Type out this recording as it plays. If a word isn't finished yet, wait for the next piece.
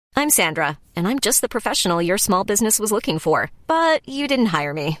I'm Sandra, and I'm just the professional your small business was looking for. But you didn't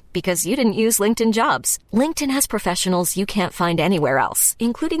hire me because you didn't use LinkedIn Jobs. LinkedIn has professionals you can't find anywhere else,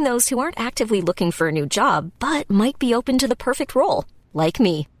 including those who aren't actively looking for a new job, but might be open to the perfect role, like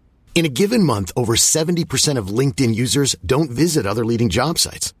me. In a given month, over 70% of LinkedIn users don't visit other leading job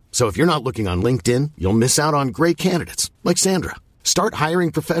sites. So if you're not looking on LinkedIn, you'll miss out on great candidates like Sandra. Start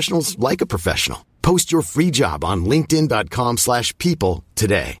hiring professionals like a professional. Post your free job on linkedin.com/people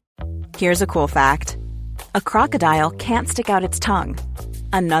today. Here's a cool fact. A crocodile can't stick out its tongue.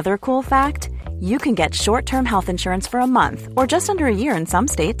 Another cool fact, you can get short-term health insurance for a month or just under a year in some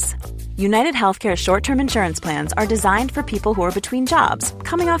states. United Healthcare short-term insurance plans are designed for people who are between jobs,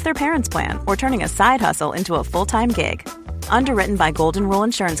 coming off their parents' plan, or turning a side hustle into a full-time gig. Underwritten by Golden Rule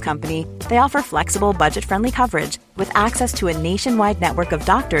Insurance Company, they offer flexible, budget-friendly coverage with access to a nationwide network of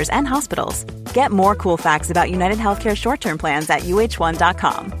doctors and hospitals. Get more cool facts about United Healthcare short-term plans at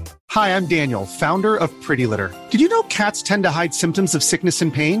uh1.com. Hi, I'm Daniel, founder of Pretty Litter. Did you know cats tend to hide symptoms of sickness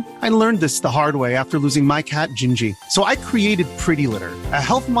and pain? I learned this the hard way after losing my cat, Gingy. So I created Pretty Litter, a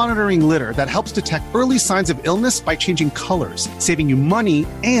health monitoring litter that helps detect early signs of illness by changing colors, saving you money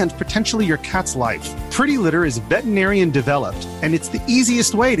and potentially your cat's life. Pretty Litter is veterinarian developed, and it's the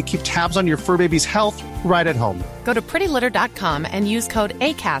easiest way to keep tabs on your fur baby's health right at home. Go to prettylitter.com and use code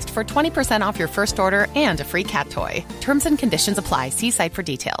ACAST for 20% off your first order and a free cat toy. Terms and conditions apply. See site for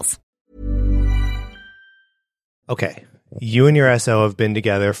details. Okay, you and your SO have been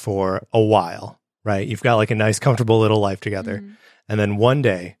together for a while, right? You've got like a nice, comfortable little life together. Mm-hmm. And then one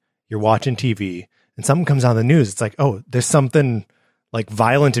day you're watching TV and something comes on the news. It's like, oh, there's something like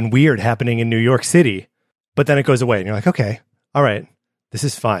violent and weird happening in New York City. But then it goes away and you're like, okay, all right, this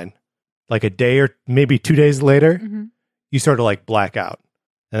is fine. Like a day or maybe 2 days later, you sort of like black out.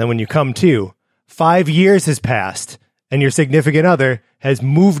 And then when you come to, 5 years has passed and your significant other has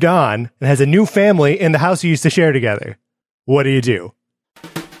moved on and has a new family in the house you used to share together. What do you do?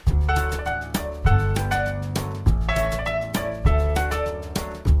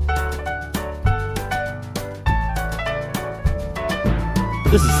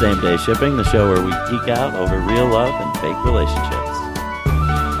 This is Same Day Shipping, the show where we geek out over real love and fake relationships.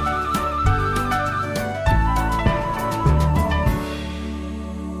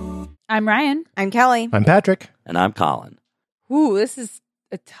 I'm Ryan. I'm Kelly. I'm Patrick. And I'm Colin. Ooh, this is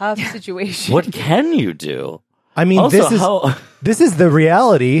a tough situation. What can you do? I mean, also, this is the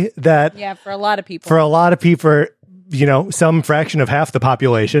reality that... Yeah, for a lot of people. For a lot of people, you know, some fraction of half the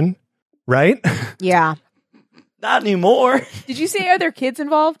population, right? Yeah. Not anymore. Did you say, are there kids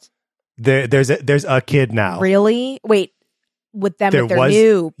involved? There's a kid now. Really? Wait, with them with their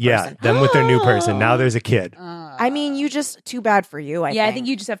new person. Yeah, them with their new person. Now there's a kid. I mean, you just, too bad for you, I think. I think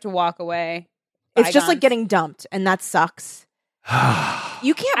you just have to walk away. It's just like getting dumped, and that sucks.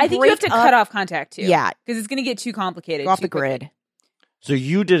 You can't I think you have to cut off contact, too. Yeah. Because it's going to get too complicated. Go off the grid. So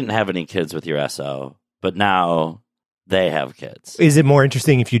you didn't have any kids with your SO, but now they have kids. Is it more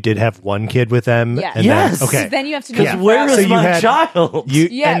interesting if you did have one kid with them? Yes. And Yes. Then, okay. Then you have to know. Where is my child?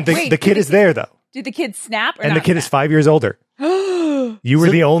 And the kid is there, though. Did the kid snap or And not the kid is snap? 5 years older. You were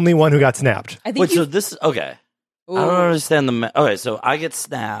the only one who got snapped. I think so this, okay. Ooh. I don't understand okay, so I get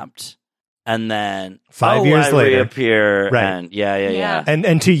snapped, and then 5 years I later, reappear, right? And yeah.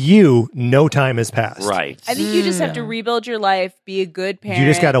 And to you, no time has passed. Right. I think you just have to rebuild your life, be a good parent. You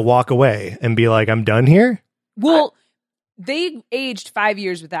just got to walk away and be like, I'm done here. Well, they aged 5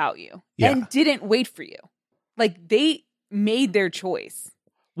 years without you and didn't wait for you. Like, they made their choice.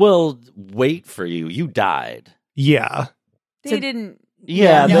 Well, wait for you. You died. Yeah. They didn't.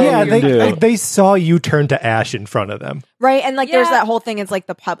 Yeah, they saw you turn to ash in front of them. Right, and like there's that whole thing, it's like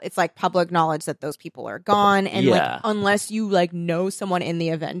it's like public knowledge that those people are gone, and like unless you like know someone in the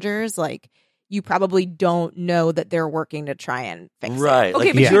Avengers, like you probably don't know that they're working to try and fix it. Right.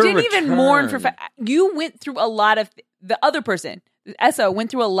 Okay, like, but you didn't even mourn for you went through a lot of the other person, the SO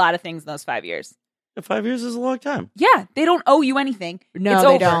went through a lot of things in those 5 years. 5 years is a long time. Yeah, they don't owe you anything. No, it's they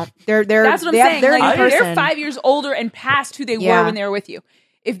over. don't. They're That's what I'm saying. They're, like, person. They're 5 years older and past who they were when they were with you.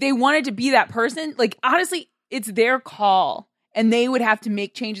 If they wanted to be that person, like honestly, it's their call, and they would have to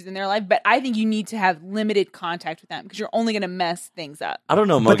make changes in their life. But I think you need to have limited contact with them because you're only going to mess things up. I don't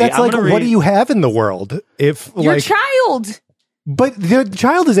know, Mogi. But that's like, what do you have in the world if your like child? But the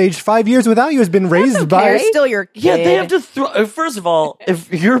child is aged 5 years without you, has been raised by. They're still your kid. Yeah, they have to throw. First of all,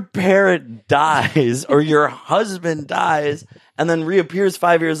 if your parent dies or your husband dies and then reappears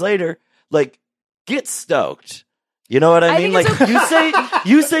 5 years later, like, get stoked. You know what I mean? Like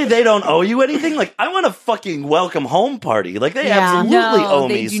you say they don't owe you anything. Like I want a fucking welcome home party. Like they absolutely owe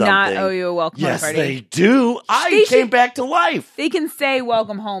me something. They do not owe you a welcome home party. Yes, they do. I came back to life. They can say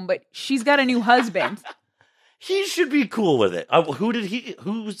welcome home, but she's got a new husband. He should be cool with it.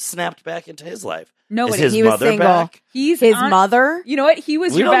 Who snapped back into his life? Nobody. Is his He was mother single. back? He's His mother? You know what? He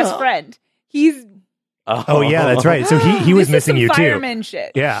was We your don't best know. friend. He's Oh yeah, that's right. So he was this is missing some you too. fireman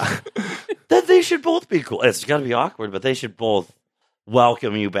shit. Yeah. That they should both be cool. It's got to be awkward, but they should both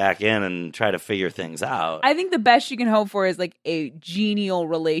welcome you back in and try to figure things out. I think the best you can hope for is like a genial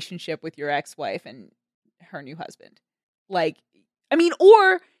relationship with your ex-wife and her new husband. Like, I mean,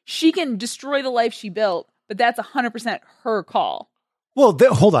 or she can destroy the life she built, but that's 100% her call. Well,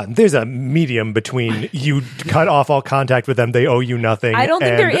 hold on. There's a medium between you cut off all contact with them, they owe you nothing. I don't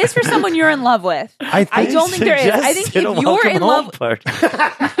think there is for someone you're in love with. I don't think there is. I think if you're in love, no,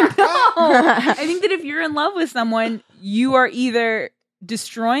 I think that if you're in love with someone, you are either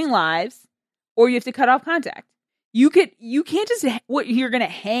destroying lives or you have to cut off contact. You can't just you're going to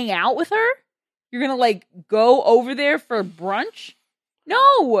hang out with her? You're going to like go over there for brunch?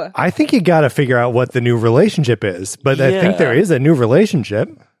 No. I think you got to figure out what the new relationship is, but I think there is a new relationship.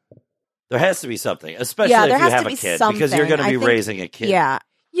 There has to be something, especially if you have a kid, because you're going to be raising a kid. Yeah.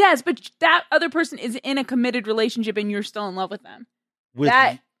 Yes, but that other person is in a committed relationship and you're still in love with them.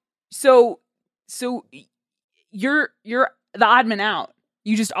 So you're the odd man out.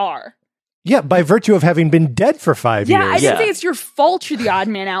 You just are. Yeah, by virtue of having been dead for 5 years. Yeah, I didn't say it's your fault you're the odd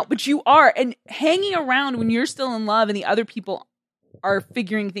man out, but you are. And hanging around when you're still in love and the other people are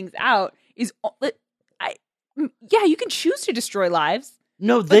figuring things out is, you can choose to destroy lives.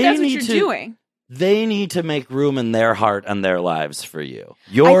 No, but that's what you're doing. They need to make room in their heart and their lives for you.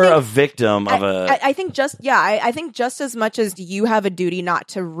 You're a victim of I think I think just as much as you have a duty not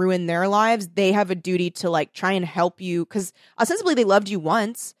to ruin their lives, they have a duty to like try and help you, because ostensibly they loved you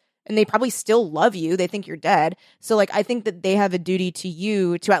once. And they probably still love you. They think you're dead. So, like, I think that they have a duty to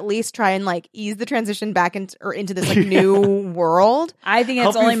you to at least try and, like, ease the transition back into this, like, new world. I think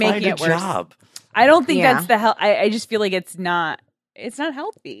it's only making it worse. Job. I don't think that's the hell. I just feel like it's not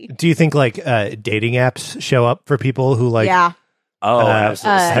healthy. Do you think, like, dating apps show up for people who, like... Yeah. Oh,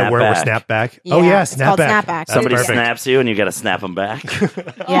 absolutely. We're snapback. Yeah, oh, yeah, it's called Snapback. Somebody snaps you and you got to snap them back.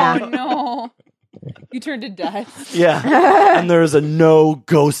 Yeah. Oh, no. You turned to dust. Yeah. And there's a no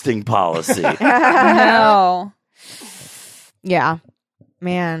ghosting policy. No. Yeah.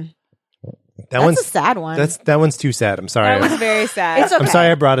 Man. That's a sad one. That one's too sad. I'm sorry. That was very sad. It's okay. I'm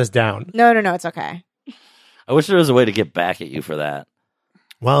sorry I brought us down. No, it's okay. I wish there was a way to get back at you for that.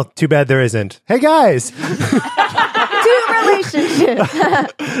 Well, too bad there isn't. Hey, guys. Two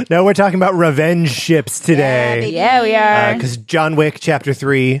relationships. No, we're talking about revenge ships today. Yeah, we are. Because John Wick Chapter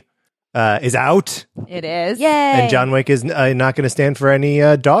 3 is out. It is. Yay. And John Wick is not going to stand for any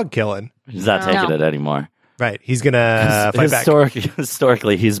dog killing. He's not taking it anymore. Right. He's going to fight back.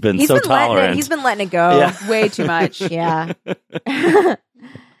 Historically, he's been so tolerant. He's been letting it go way too much. Yeah.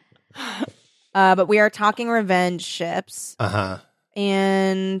 But we are talking revenge ships. Uh-huh.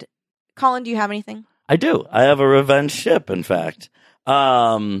 And Colin, do you have anything? I do. I have a revenge ship, in fact.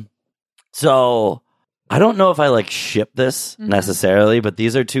 So I don't know if I like ship this necessarily, but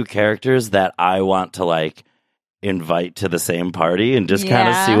these are two characters that I want to like invite to the same party and just kind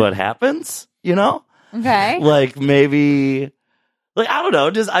of see what happens, you know? Okay. Like maybe, like, I don't know.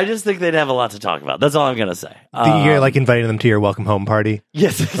 I just think they'd have a lot to talk about. That's all I'm going to say. You're like inviting them to your welcome home party?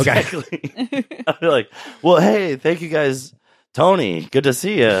 Yes, exactly. Okay. I'd be like, well, hey, thank you guys. Tony, good to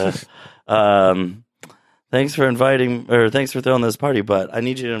see you. Thanks for throwing this party, but I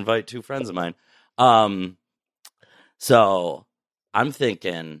need you to invite two friends of mine. So I'm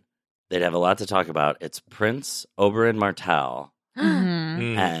thinking they'd have a lot to talk about. It's Prince Oberyn Martell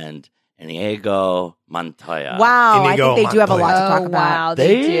and Inigo Montoya. Wow, I think they do have a lot to talk about. Wow,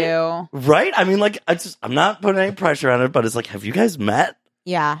 they do. Right? I mean, like, I'm not putting any pressure on it, but it's like, have you guys met?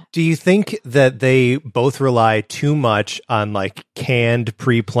 Yeah. Do you think that they both rely too much on like canned,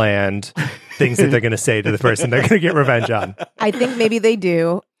 pre-planned things that they're going to say to the person they're going to get revenge on? I think maybe they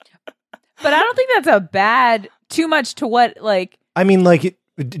do. But I don't think that's a bad too much to what like. I mean, like,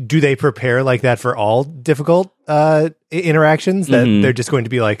 do they prepare like that for all difficult interactions that they're just going to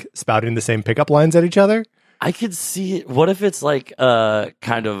be like spouting the same pickup lines at each other? I could see it. What if it's like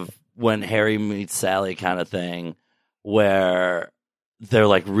kind of when Harry meets Sally kind of thing where they're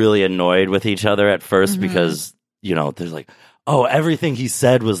like really annoyed with each other at first because, you know, there's like, oh, everything he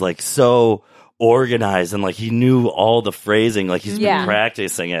said was like so organized and like he knew all the phrasing, like he's been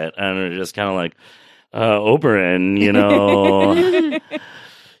practicing it. And they're just kind of like, Oberyn, you know,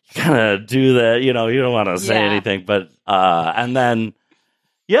 kind of do that. You don't want to say anything, but and then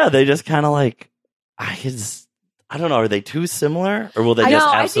they just kind of like I don't know. Are they too similar, or will they just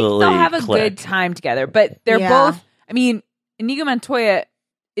absolutely? I think they'll have a click? good time together, but they're both. I mean, Inigo Montoya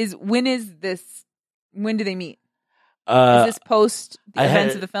when do they meet? Is this post the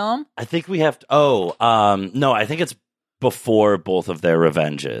events of the film? I think we have to. No, I think it's before both of their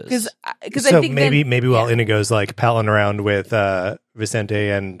revenges. Because so I think maybe while Inigo's like palling around with Vicente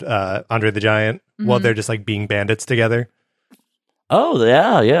and Andre the Giant, while they're just like being bandits together. Oh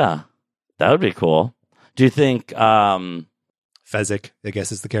yeah, that would be cool. Do you think Fezzik, I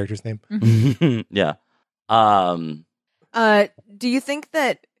guess is the character's name? Yeah. Do you think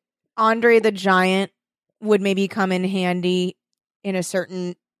that Andre the Giant would maybe come in handy in a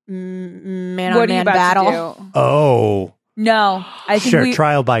certain man-on-man battle? Oh. No. I think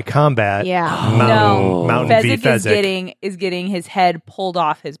trial by combat. Yeah. Mountain v. Fezzik is getting his head pulled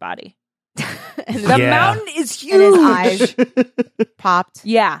off his body. The mountain is huge. And his eyes popped.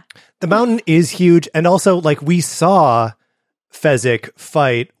 Yeah. The mountain is huge. And also, like, we saw Fezzik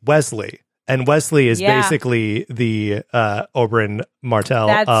fight Wesley. And Wesley is basically the Oberyn Martell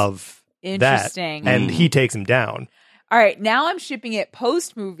of interesting. That. And he takes him down. All right. Now I'm shipping it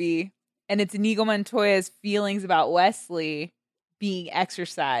post-movie. And it's Inigo Montoya's feelings about Wesley being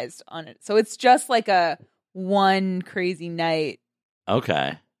exercised on it. So it's just like a one crazy night.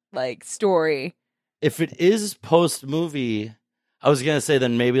 Okay. Like story. If it is post movie, I was gonna say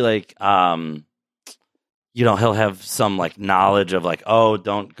then maybe like he'll have some like knowledge of like, oh,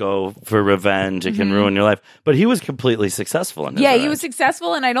 don't go for revenge, it can ruin your life. But he was completely successful in his he was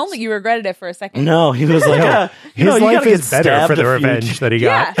successul, and I don't think you regretted it for a second. No, he was like his life is better for the revenge that he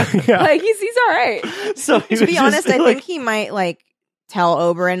got. Yeah. Like he's all right. So to be honest, I think he might like tell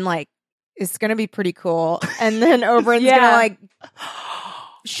Oberyn like it's gonna be pretty cool, and then Oberyn's gonna like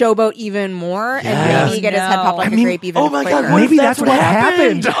showboat even more and maybe get his head popped like a grape even quicker. God, maybe that's what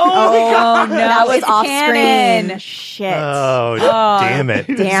happened. Oh my God. No, that was off canon. Screen. Shit. Oh, damn it.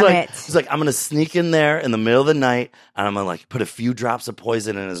 Damn it. He's like, I'm going to sneak in there in the middle of the night and I'm going to like put a few drops of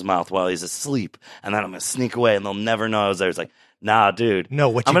poison in his mouth while he's asleep. And then I'm going to sneak away and they'll never know I was there. It's like, nah, dude. No,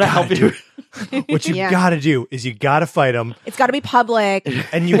 what I'm you going to help you. What you got to do is you got to fight him. It's got to be public.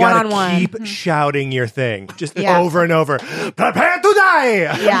 And you got to keep shouting your thing just over and over. Prepare to die!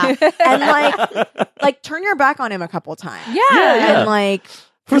 Yeah. And like turn your back on him a couple times. Yeah. And like...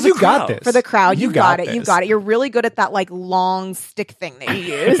 You got this. For the crowd, you got it. This. You got it. You're really good at that like long stick thing that you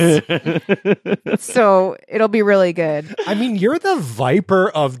use. So it'll be really good. I mean, you're the Viper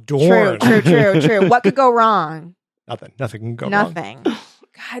of Dorne. True. What could go wrong? Nothing can go wrong. Nothing.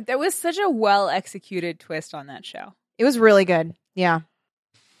 God, there was such a well executed twist on that show. It was really good. Yeah.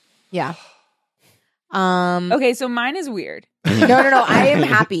 Okay, so mine is weird. No. I am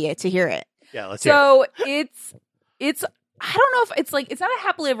happy to hear it. Yeah, let's hear it. So it's I don't know if it's like it's not a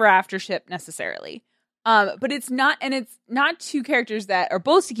happily ever after ship necessarily. But it's not two characters that are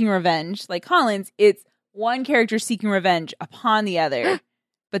both seeking revenge like Collins. It's one character seeking revenge upon the other.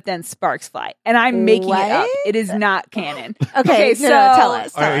 But then sparks fly, and I'm making it up. It is not canon. Okay, so tell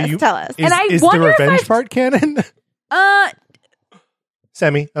us. Is the revenge part canon?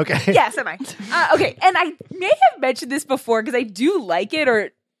 Semi. Okay. Yeah, semi. Okay, and I may have mentioned this before because I do like it,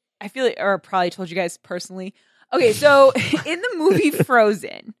 or I feel like, or probably told you guys personally. Okay, so in the movie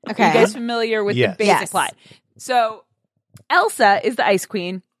Frozen, are you guys familiar with the basic plot? So Elsa is the Ice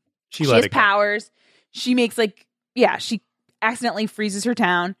Queen. She has powers. She makes she accidentally freezes her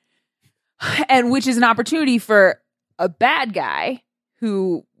town, and which is an opportunity for a bad guy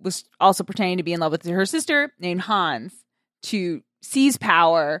who was also pretending to be in love with her sister named Hans to seize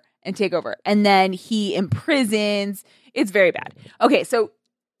power and take over. And then he imprisons. It's very bad. Okay, so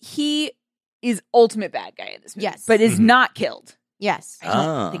he is ultimate bad guy in this movie, but is not killed. Yes. I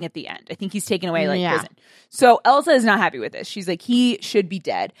don't think at the end. I think he's taken away prison. So Elsa is not happy with this. She's like, he should be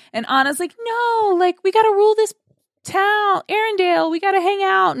dead. And Anna's like, no, like we got to rule this town, Arendelle, we gotta hang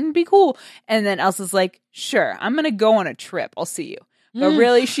out and be cool. And then Elsa's like, sure, I'm gonna go on a trip, I'll see you. But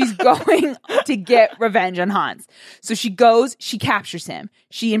really, she's going to get revenge on Hans. So she goes, she captures him,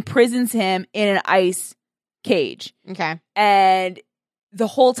 she imprisons him in an ice cage. Okay. And the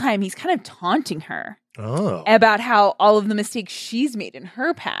whole time he's kind of taunting her about how all of the mistakes she's made in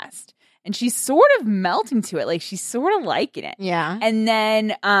her past. And she's sort of melting to it, like she's sort of liking it. Yeah. And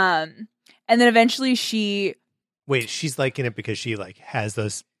then eventually she Wait, she's liking it because she like has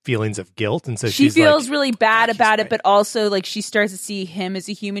those feelings of guilt, and so she feels like, really bad about it, but also like she starts to see him as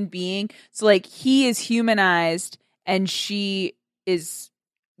a human being. So like he is humanized, and she is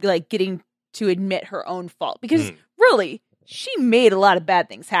like getting to admit her own fault because really she made a lot of bad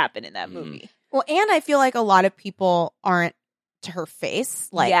things happen in that movie. Well, and I feel like a lot of people aren't to her face,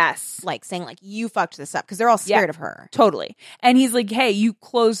 like, yes, like saying like you fucked this up because they're all scared of her. Totally. And he's like, hey, you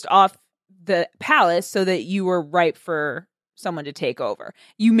closed off the palace so that you were ripe for someone to take over.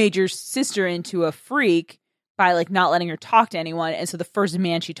 You made your sister into a freak by like not letting her talk to anyone, and so the first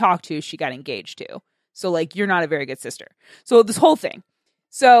man she talked to, she got engaged to. So like, you're not a very good sister. So this whole thing.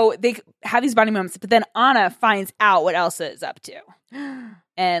 So they have these bonding moments, but then Anna finds out what Elsa is up to.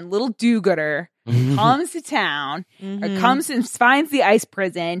 And little do-gooder comes to town, or comes and finds the ice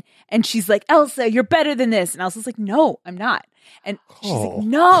prison, and she's like, Elsa, you're better than this. And Elsa's like, no, I'm not. And she's like,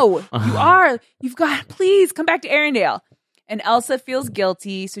 no, you are. You've got, please come back to Arendelle. And Elsa feels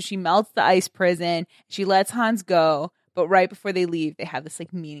guilty, so she melts the ice prison. She lets Hans go, but right before they leave, they have this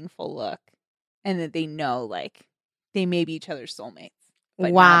like meaningful look, and that they know like they may be each other's soulmates.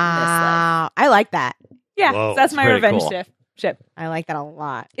 But wow, I like that. Yeah, so that's my revenge ship. I like that a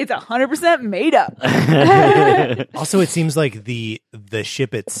lot. It's 100% made up. Also, it seems like the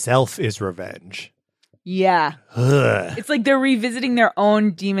ship itself is revenge. Yeah. Ugh. It's like they're revisiting their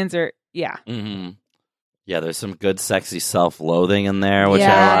own demons or, yeah. Mm-hmm. Yeah, there's some good sexy self-loathing in there, which I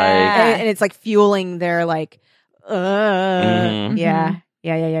like. And it's like fueling their like, yeah.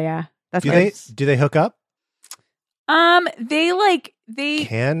 That's nice. Do they hook up? They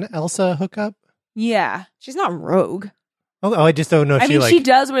Can Elsa hook up? Yeah. She's not rogue. Oh, I just don't know if she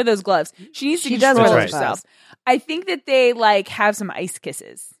does wear those gloves. She needs to does wear control those herself. I think that they like have some ice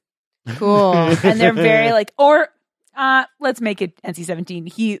kisses. Cool. And they're very like, or let's make it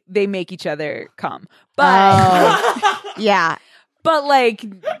NC-17. They make each other come. But yeah. But like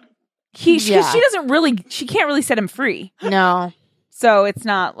she doesn't really, she can't really set him free. No. So it's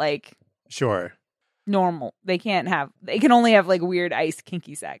not like sure. Normal. They can only have like weird ice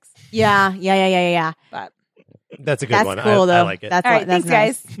kinky sex. Yeah. But that's a good one. Cool, though. I like it. That's all right, that's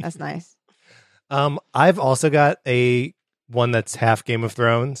thanks, nice. That's nice. I've also got a one that's half Game of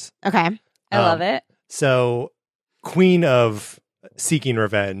Thrones. Okay. I love it. So, Queen of Seeking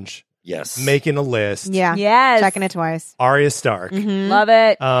Revenge. Yes. Making a list. Yeah. Yes. Checking it twice. Arya Stark. Love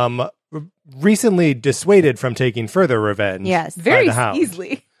it. Recently dissuaded from taking further revenge. Yes. Very the Hound.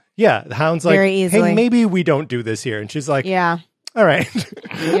 easily. Yeah. The Hound's like, Very easily. hey, maybe we don't do this here. And she's like, Yeah. all right.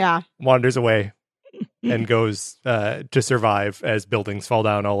 Yeah. Wanders away and goes to survive as buildings fall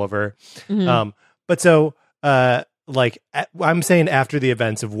down all over. But so, I'm saying after the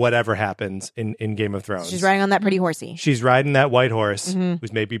events of whatever happens in Game of Thrones. She's riding on that pretty horsey. She's riding that white horse,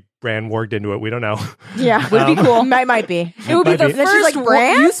 who's maybe Bran warged into it. We don't know. Yeah. Would be cool. Might be. It would be the be. first She's like,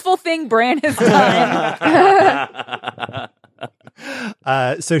 Bran? useful thing Bran has done.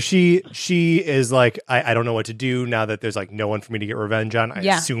 So she is like, I don't know what to do now that there's like no one for me to get revenge on. I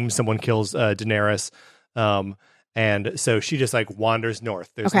assume someone kills Daenerys. And so she just like wanders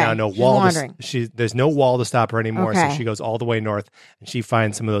north. There's now no wall. There's no wall to stop her anymore. So she goes all the way north and she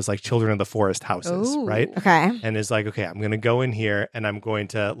finds some of those like Children of the Forest houses, right? Okay. And is like, okay, I'm going to go in here and I'm going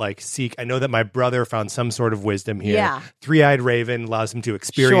to like seek. I know that my brother found some sort of wisdom here. Yeah. Three-eyed raven allows him to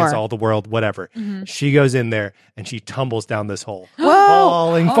experience all the world, whatever. She goes in there and she tumbles down this hole.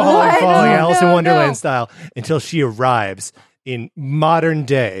 falling, Alice in Wonderland style, until she arrives in modern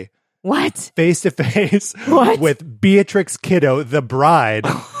day. What? Face to face with Beatrix Kiddo, the bride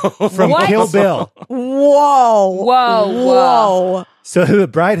from Kill Bill. Whoa. So the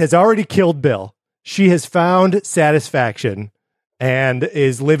bride has already killed Bill. She has found satisfaction and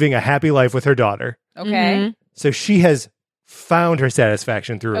is living a happy life with her daughter. Okay. So she has found her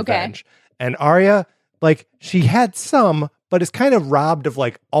satisfaction through revenge. And Arya, like, she had some, but is kind of robbed of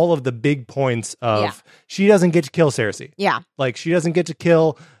like all of the big points of she doesn't get to kill Cersei. Yeah. Like, she doesn't get to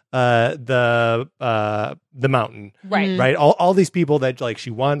kill the mountain, right? All these people that like she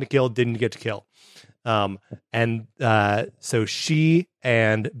wanted to kill didn't get to kill, and so she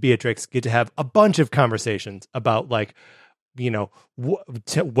and Beatrix get to have a bunch of conversations about like, you know,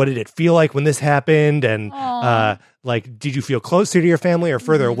 what did it feel like when this happened, and like, did you feel closer to your family or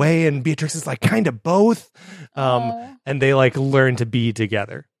further away? And Beatrix is like, kind of both, and they like learn to be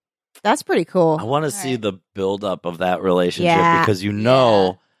together. That's pretty cool. I want to see the buildup of that relationship because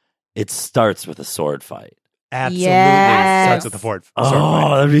it starts with a sword fight. Absolutely. Yes. Starts with the sword fight.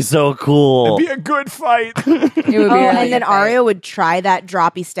 That'd be so cool. It'd be a good fight. It would be and then Arya would try that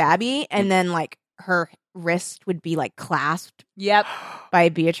droppy stabby, and then like her wrist would be like clasped by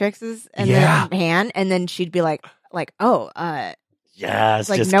Beatrix's hand, and then she'd be like yes,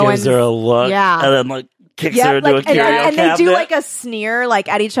 like just no gives her a look, and then like kicks her into a curio and cabinet. they do like a sneer like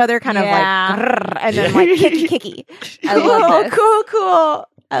at each other, kind of like, grrr, and then like kicky. I love this. Cool.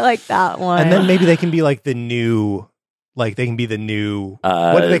 I like that one. And then maybe they can be like the new Like they can be the new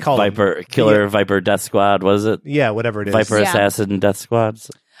what do they call Viper Killer Viper Death Squad, was it? Yeah, whatever it is. Viper Assassin Death Squads.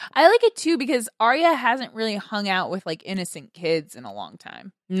 I like it too because Arya hasn't really hung out with like innocent kids in a long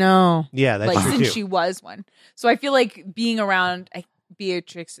time. No. Yeah, that's like true since too. she was one. So I feel like being around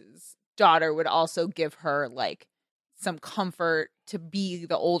Beatrix's daughter would also give her like some comfort to be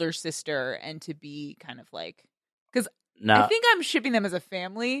the older sister and to be kind of like because I think I'm shipping them as a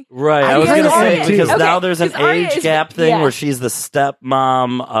family. Right. I was going to say, because okay, now there's an age gap thing yeah. where she's the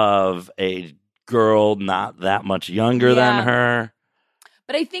stepmom of a girl not that much younger than her.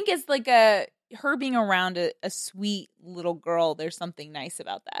 But I think it's like her being around a sweet little girl, there's something nice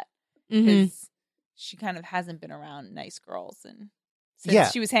about that. Because she kind of hasn't been around nice girls and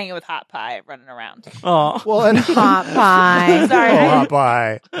since she was hanging with Hot Pie running around. Oh. Well, and Hot Pie. Sorry. Hot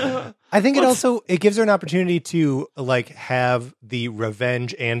Pie. I think it gives her an opportunity to like have the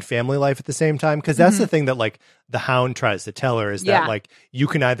revenge and family life at the same time. Because that's the thing that like the Hound tries to tell her is that like you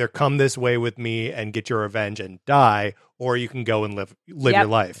can either come this way with me and get your revenge and die, or you can go and live your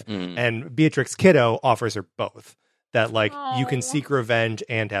life. And Beatrix Kiddo offers her both. That like you can seek revenge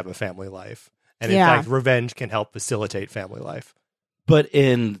and have a family life. And in fact, revenge can help facilitate family life. But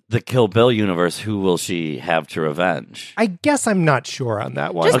in the Kill Bill universe, who will she have to revenge? I guess I'm not sure on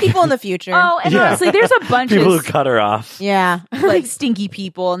that one. Just people in the future. Oh, and honestly, there's a bunch people of who cut her off. Yeah. like stinky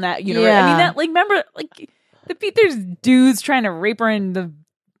people in that universe. Yeah. I mean, that like remember like there's dudes trying to rape her in the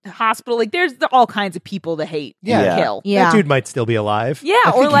hospital. Like there's all kinds of people to hate and kill. Yeah. That dude might still be alive. Yeah,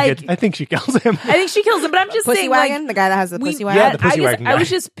 I or think like I think she kills him. I think she kills him, but I'm just Pussy saying Wagon? like The guy that has the Pussy Wagon? Yeah, the Pussy Wagon guy. I was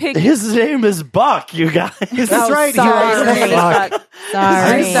just picking His name is Buck, you guys. That's right. sorry. He was Buck.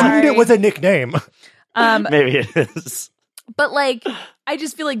 I Sorry. assumed it was a nickname. Maybe it is. But like I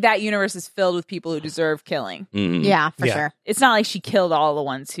just feel like that universe is filled with people who deserve killing. Yeah, for sure. It's not like she killed all the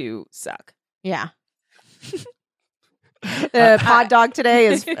ones who suck. Yeah. The pod dog today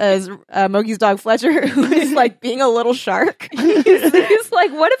is Mogi's dog Fletcher, who is like being a little shark. He's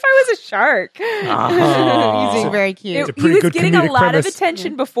like, what if I was a shark? Oh. He's being very cute. pretty He was good getting a comedic lot premise. of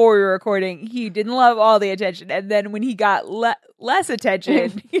attention before we were recording. He didn't love all the attention. And then when he got less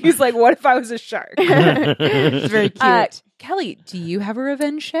attention, he's like, what if I was a shark? It's very cute. Kelly, do you have a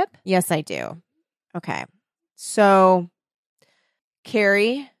revenge ship? Yes, I do. Okay. So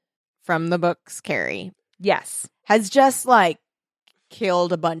Carrie from the books Carrie Yes. has just like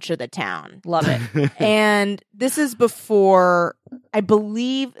killed a bunch of the town. Love it. And this is before, I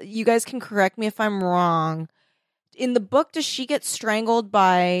believe, you guys can correct me if I'm wrong. In the book, does she get killed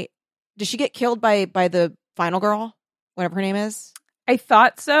by the final girl? Whatever her name is? I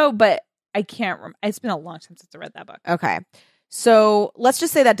thought so, but I can't remember. It's been a long time since I read that book. Okay. So let's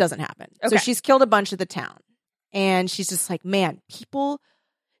just say that doesn't happen. Okay. So she's killed a bunch of the town. And she's just like, man, people,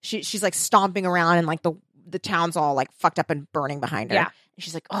 she's like stomping around and like the town's all like fucked up and burning behind her. Yeah. And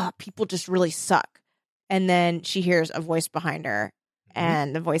she's like, oh, people just really suck. And then she hears a voice behind her.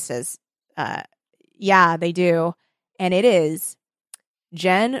 And the voice says, yeah, they do. And it is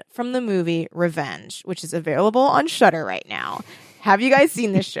Jen from the movie Revenge, which is available on Shudder right now. Have you guys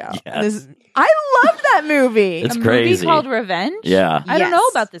seen this show? Yes. I love that movie. It's a crazy. movie called Revenge? Yeah. I don't Yes. know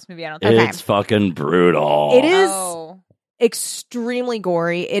about this movie. I don't think. Okay. It's fucking brutal. It is Oh. extremely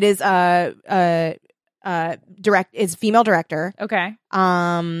gory. It is it's female director. Okay.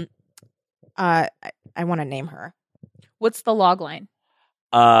 I want to name her. What's the log line?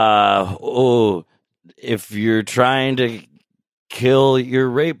 If you're trying to kill your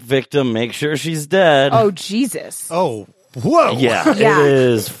rape victim, make sure she's dead. Oh, Jesus. Oh, whoa. Yeah, Yeah. it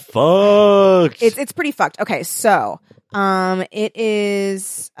is fucked. It's pretty fucked. Okay, so it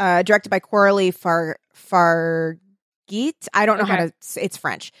is directed by Coralie Fargeet. I don't know how to say, it's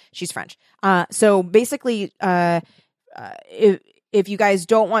French. She's French. So basically, if you guys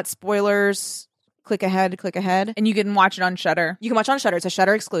don't want spoilers, click ahead. And you can watch it on Shudder. You can watch on Shudder. It's a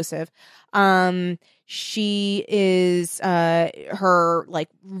Shudder exclusive. She is her like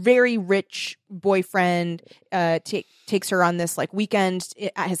very rich boyfriend takes her on this like weekend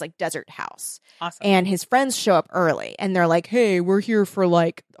at his like desert house. Awesome. And his friends show up early and they're like, "Hey, we're here for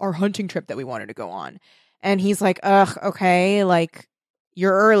like our hunting trip that we wanted to go on." And he's like, "Ugh, okay, like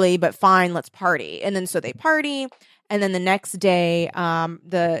you're early, but fine, let's party." And then so they party. And then the next day,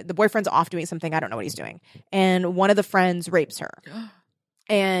 the boyfriend's off doing something. I don't know what he's doing. And one of the friends rapes her.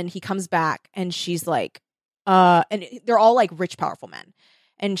 And he comes back and she's like, and they're all like rich, powerful men.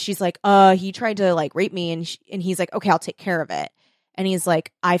 And she's like, he tried to like rape me. And he's like, okay, I'll take care of it. And he's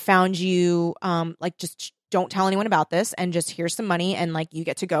like, I found you, like, just don't tell anyone about this. And just here's some money. And like, you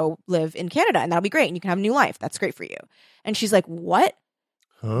get to go live in Canada and that'll be great. And you can have a new life. That's great for you. And she's like, what?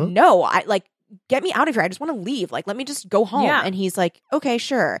 Huh? No, I like, get me out of here. I just want to leave. Like, let me just go home. Yeah. And he's like, okay,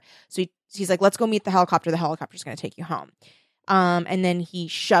 sure. So he's like, let's go meet the helicopter. The helicopter's going to take you home. And then he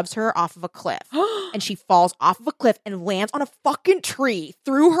shoves her off of a cliff and she falls off of a cliff and lands on a fucking tree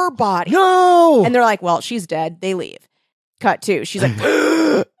through her body. No! And they're like, well, she's dead. They leave. Cut to. She's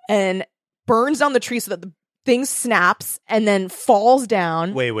like, and burns down the tree so that the thing snaps and then falls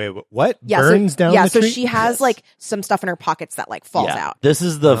down. Wait, what? Yeah, Burns down yeah, the tree? so she has like some stuff in her pockets that like falls out. This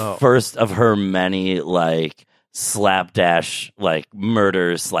is the first of her many like slapdash like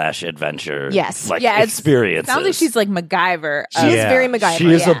murder / adventure experiences. Sounds like she's like MacGyver. She is very MacGyver.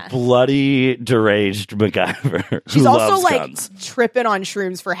 She is a bloody, deranged MacGyver. She's who also loves like guns. tripping on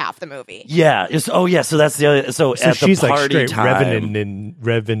shrooms for half the movie. Yeah. So that's the other. So at the she's party like straight time,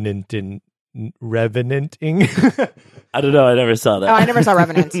 revenanting. I don't know. I never saw that. Oh, I never saw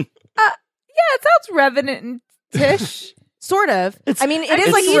Revenant. Yeah, it sounds Revenant-ish. Sort of. I mean, it is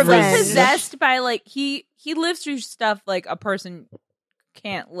He's like revenge. possessed by like he lives through stuff like a person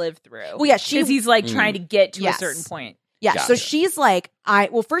can't live through. Well, yeah, because he's like trying to get to a certain point. Yeah, Gotcha. so she's like,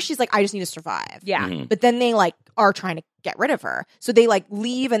 first she's like, I just need to survive. Yeah. Mhm. But then they like are trying to get rid of her. So they like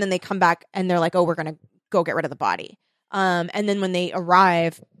leave and then they come back and they're like, oh, we're going to go get rid of the body. And then when they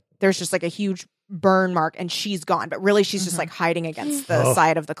arrive, there's just like a huge burn mark and she's gone. But really she's just like hiding against the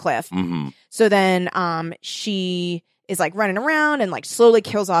side of the cliff. Mm-hmm. So then she is like running around and like slowly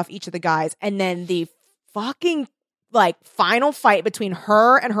kills off each of the guys. And then the fucking like final fight between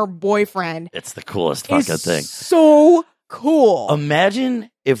her and her boyfriend. It's the coolest fucking thing. So cool. Imagine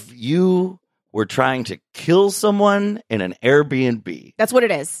if you were trying to kill someone in an Airbnb. That's what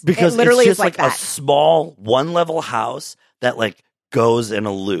it is. Because it literally it's just is like that. a small 1-level house that like goes in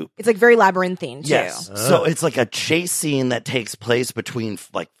a loop. It's like very labyrinthine too. Yes. So it's like a chase scene that takes place between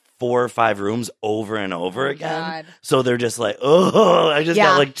like 4 or 5 rooms over and over again. God. So they're just like, oh, I just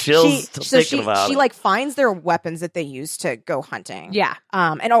got like chills thinking about it. She like finds their weapons that they use to go hunting. Yeah.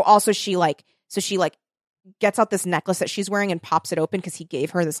 And also she gets out this necklace that she's wearing and pops it open because he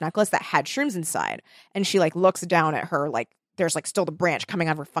gave her this necklace that had shrooms inside. And she like looks down at her like there's like still the branch coming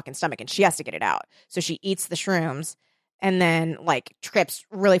out of her fucking stomach and she has to get it out. So she eats the shrooms and then like trips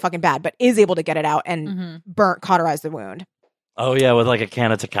really fucking bad, but is able to get it out and cauterize the wound. Oh yeah, with like a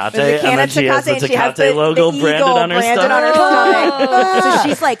can of Tecate, There's a can and then of she has the Tecate, and she has Tecate logo the branded eagle on her branded on her stomach. stomach. So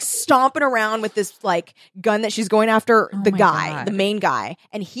she's like stomping around with this like gun that she's going after the my guy, God. the main guy,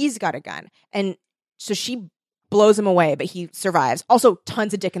 and he's got a gun. And so she blows him away, but he survives. Also,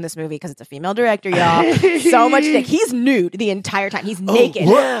 tons of dick in this movie because it's a female director, y'all. So much dick. He's nude the entire time. He's naked.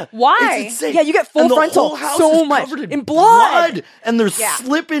 Yeah. Why? It's insane. Yeah, you get full And the frontal whole house so is much covered in blood. And they're Yeah.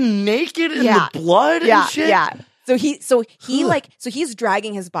 slipping naked in Yeah. the blood Yeah, and shit. yeah. So he's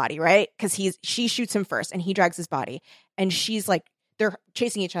dragging his body, right? Because she shoots him first, and he drags his body, and she's like they're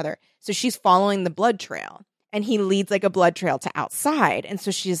chasing each other. So she's following the blood trail, and he leads like a blood trail to outside, and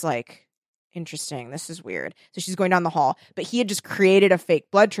so she's like, interesting, this is weird. So she's going down the hall, but he had just created a fake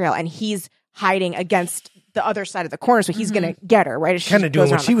blood trail, and he's hiding against the other side of the corner, so he's gonna get her right. Kind of doing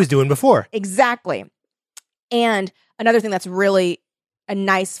what she was doing before. Exactly. And another thing that's really a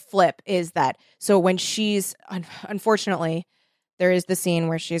nice flip is that so when she's unfortunately there is the scene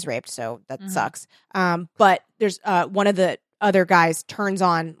where she's raped, so that sucks. But there's one of the other guys turns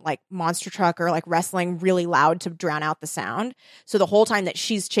on like monster truck or like wrestling really loud to drown out the sound. So the whole time that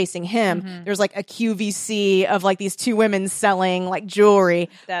she's chasing him, there's like a QVC of like these 2 women selling like jewelry,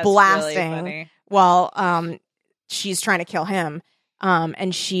 That's blasting really funny. while she's trying to kill him.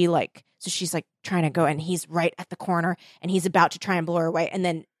 And she's like trying to go, and he's right at the corner, and he's about to try and blow her away, and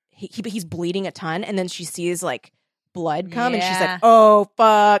then he's bleeding a ton, and then she sees like blood come, and she's Yeah. like, "Oh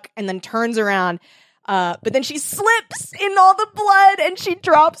fuck!" and then turns around. But then she slips in all the blood, and she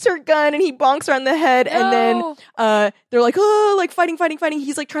drops her gun, and he bonks her on the head, and then they're like, "Oh, like fighting."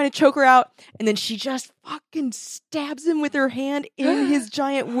 He's like trying to choke her out, and then she just fucking stabs him with her hand in his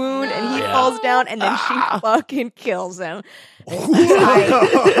giant wound, and he falls down, and then she fucking kills him.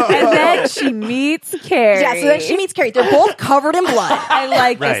 And then she meets Carrie. Yeah, so then she meets Carrie. They're both covered in blood. I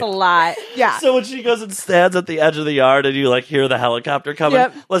like this Right. a lot. Yeah. So when she goes and stands at the edge of the yard and you like hear the helicopter coming,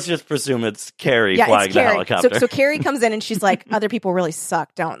 Yep. let's just presume it's Carrie Yeah, flying it's the Carrie. helicopter. So Carrie comes in and she's like, other people really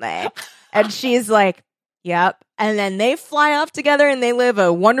suck, don't they? And she's like, yep. And then they fly off together and they live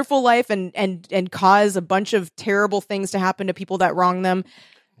a wonderful life and cause a bunch of terrible things to happen to people that wrong them.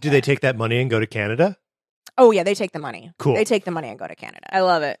 Do they take that money and go to Canada? Oh, yeah, they take the money. Cool. They take the money and go to Canada. I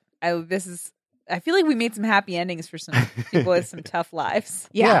love it. This is I feel like we made some happy endings for some people with some tough lives.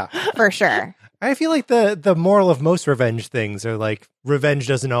 Yeah, for sure. I feel like the moral of most revenge things are like revenge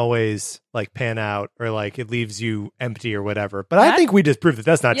doesn't always like pan out or like it leaves you empty or whatever. But I think we just proved that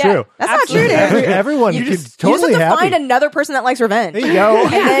that's not true. That's not true, dude. Everyone you can just, totally you just have to happy. find another person that likes revenge. There you go.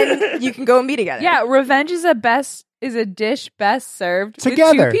 And then you can go and be together. Yeah, revenge is a dish best served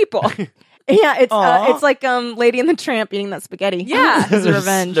Together. with two people. Yeah, it's like Lady and the Tramp eating that spaghetti. Yeah. It's a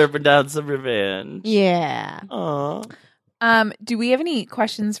revenge. Slurping down some revenge. Yeah. Aw. Do we have any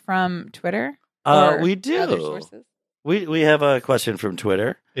questions from Twitter? We do. Other sources? We have a question from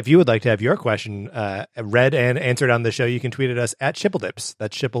Twitter. If you would like to have your question read and answered on the show, you can tweet at us at ShippleDips.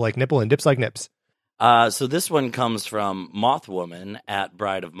 That's shipple like nipple and dips like nips. So this one comes from Mothwoman at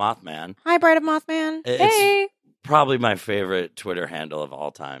Bride of Mothman. Hi, Bride of Mothman. Hey. Probably my favorite Twitter handle of all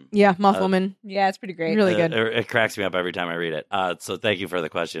time. Yeah, Mothwoman. Yeah, it's pretty great. Really good. It cracks me up every time I read it. So thank you for the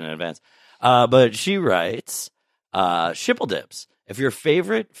question in advance. But she writes, ShippleDips. If your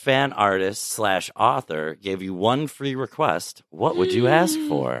favorite fan artist / author gave you one free request, what would you ask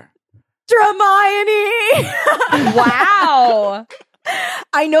for? Hermione! Wow.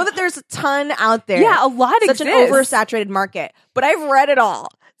 I know that there's a ton out there. Yeah, a lot Such exists. an oversaturated market. But I've read it all.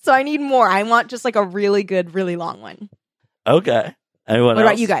 So I need more. I want just like a really good, really long one. Okay. Anyone What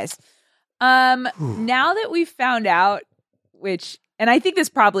else? about you guys? Now that we've found out, and I think this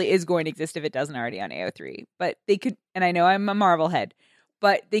probably is going to exist if it doesn't already on AO3, but they could, and I know I'm a Marvel head,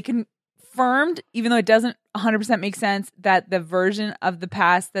 but they confirmed, even though it doesn't 100% make sense, that the version of the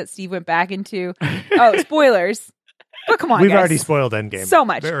past that Steve went back into, spoilers, but come on, We've guys. already spoiled Endgame So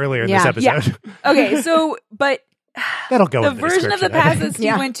much. earlier in this episode. Yeah. Okay, so, but That'll go the in the version of the description, I past think. that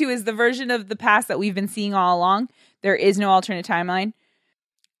Steve went to is the version of the past that we've been seeing all along. There is no alternate timeline.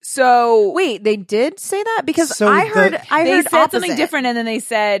 So Wait, they did say that? Because So I heard they said opposite. something different, and then they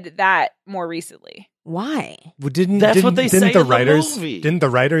said that more recently. Why? Well, That's what they say didn't the in the writers, movie. Didn't the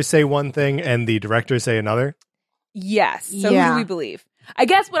writers say one thing and the directors say another? Yes. So who Yeah. do we believe? I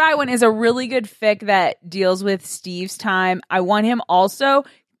guess what I want is a really good fic that deals with Steve's time. I want him also.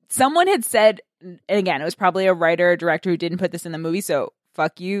 Someone had said, and again, it was probably a writer or director who didn't put this in the movie, so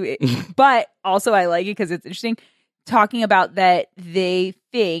fuck you. But also I like it because it's interesting. Talking about that they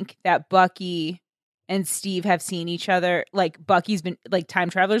think that Bucky and Steve have seen each other. Like Bucky's been like time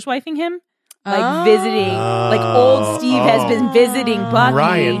travelers wifing him. Like visiting, like old Steve has been visiting Bucky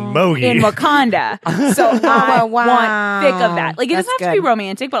Ryan Mogi. in Wakanda. So I want fic of that. Like it That's doesn't have to be good.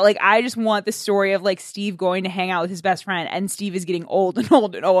 romantic, but like I just want the story of like Steve going to hang out with his best friend, and Steve is getting old and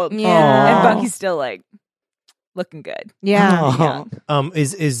old and old, Yeah. and Bucky's still like looking good. Yeah.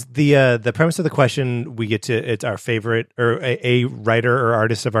 Is the premise of the question we get to? It's our favorite or a writer or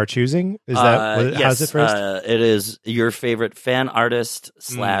artist of our choosing. Is that yes, how's it phrased? it is your favorite fan artist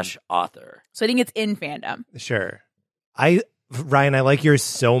 / author. So I think it's in fandom. Sure. Ryan, I like yours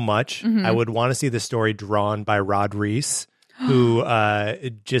so much. Mhm. I would want to see the story drawn by Rod Reese, who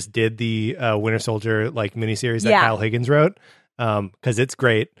just did the Winter Soldier like miniseries that Yeah. Kyle Higgins wrote, because it's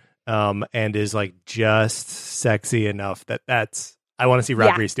great and is like just sexy enough that's I want to see Rod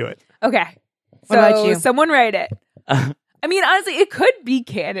Yeah. Reese do it. Okay. What about you? Someone write it. I mean, honestly, it could be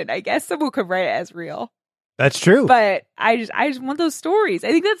canon. I guess someone could write it as real. That's true. But I just want those stories. I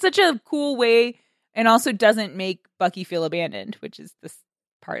think that's such a cool way, and also doesn't make Bucky feel abandoned, which is the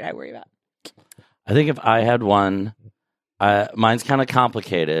part I worry about. I think if I had one, mine's kind of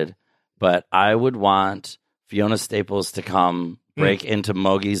complicated, but I would want Fiona Staples to come break into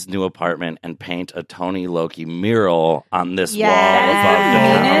Mogi's new apartment and paint a Tony Loki mural on this wall above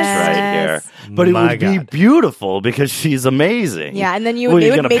the couch right here. But it My would be God. beautiful because she's amazing. Yeah, and then What, are you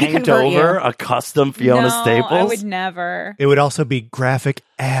would gonna maybe paint convert over you. a custom Fiona No, Staples? I would never. It would also be graphic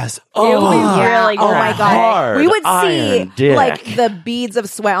as It would be Yeah. really Oh my graphic. god. Hard We would see iron dick. like the beads of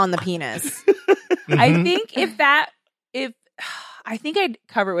sweat on the penis. I think I think I'd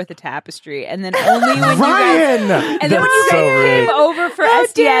cover it with a tapestry, and then only when you guys Ryan. and then when you That's so guys came rude. over for How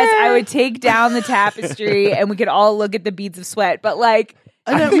SDS, dare. I would take down the tapestry, and we could all look at the beads of sweat. But like,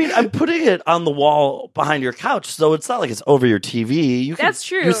 And I mean, I'm putting it on the wall behind your couch, so it's not like it's over your TV. That's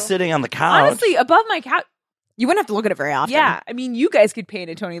true. You're sitting on the couch. honestly, above my couch. You wouldn't have to look at it very often. Yeah, I mean, you guys could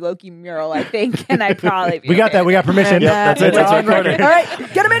paint a Tony Loki mural, I think, and I'd probably be We got okay that. We got permission. Yep, that's it. It's It's on recorded. record. All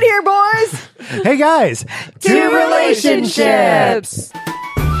right, get them in here, boys. Hey guys, Two relationships.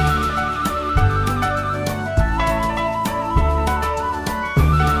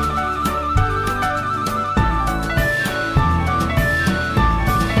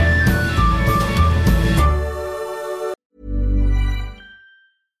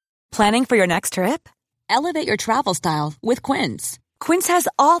 Planning for your next trip? Elevate your travel style with Quince. Quince has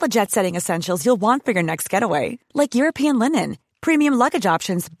all the jet-setting essentials you'll want for your next getaway, like European linen, premium luggage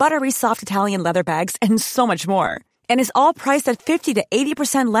options, buttery soft Italian leather bags, and so much more. And is all priced at 50 to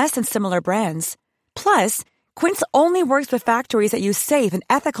 80% less than similar brands. Plus, Quince only works with factories that use safe and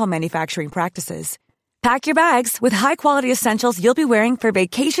ethical manufacturing practices. Pack your bags with high-quality essentials you'll be wearing for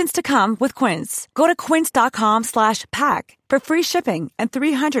vacations to come with Quince. Go to quince.com/pack for free shipping and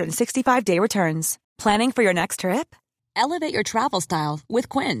 365-day returns. Planning for your next trip? Elevate your travel style with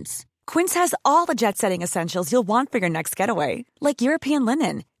Quince. Quince has all the jet-setting essentials you'll want for your next getaway, like European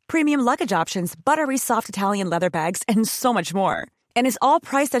linen, premium luggage options, buttery soft Italian leather bags, and so much more. And is all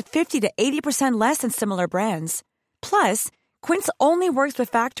priced at 50 to 80% less than similar brands. Plus, Quince only works with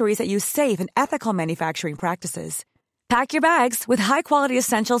factories that use safe and ethical manufacturing practices. Pack your bags with high-quality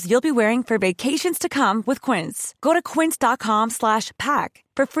essentials you'll be wearing for vacations to come with Quince. Go to quince.com/pack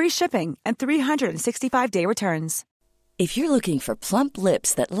for free shipping and 365-day returns. If you're looking for plump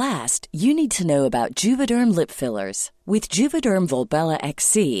lips that last, you need to know about Juvederm lip fillers. With Juvederm Volbella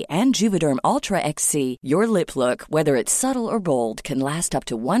XC and Juvederm Ultra XC, your lip look, whether it's subtle or bold, can last up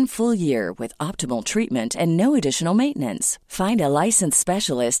to 1 full year with optimal treatment and no additional maintenance. Find a licensed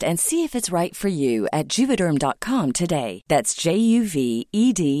specialist and see if it's right for you at Juvederm.com today. That's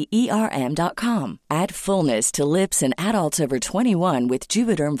JUVEDERM.com. Add fullness to lips in adults over 21 with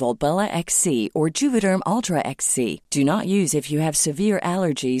Juvederm Volbella XC or Juvederm Ultra XC. Do not use if you have severe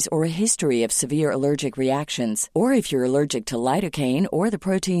allergies or a history of severe allergic reactions, or if you're allergic to lidocaine or the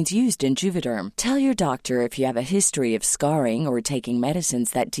proteins used in Juvederm. Tell your doctor if you have a history of scarring or taking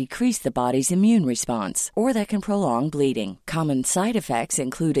medicines that decrease the body's immune response or that can prolong bleeding. Common side effects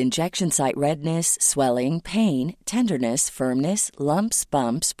include injection site redness, swelling, pain, tenderness, firmness, lumps,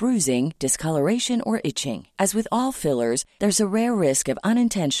 bumps, bruising, discoloration, or itching. As with all fillers, there's a rare risk of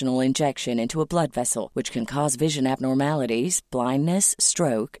unintentional injection into a blood vessel, which can cause vision abnormalities, blindness,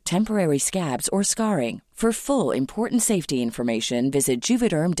 stroke, temporary scabs, or scarring. For full, important safety information, visit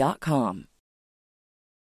Juvederm.com.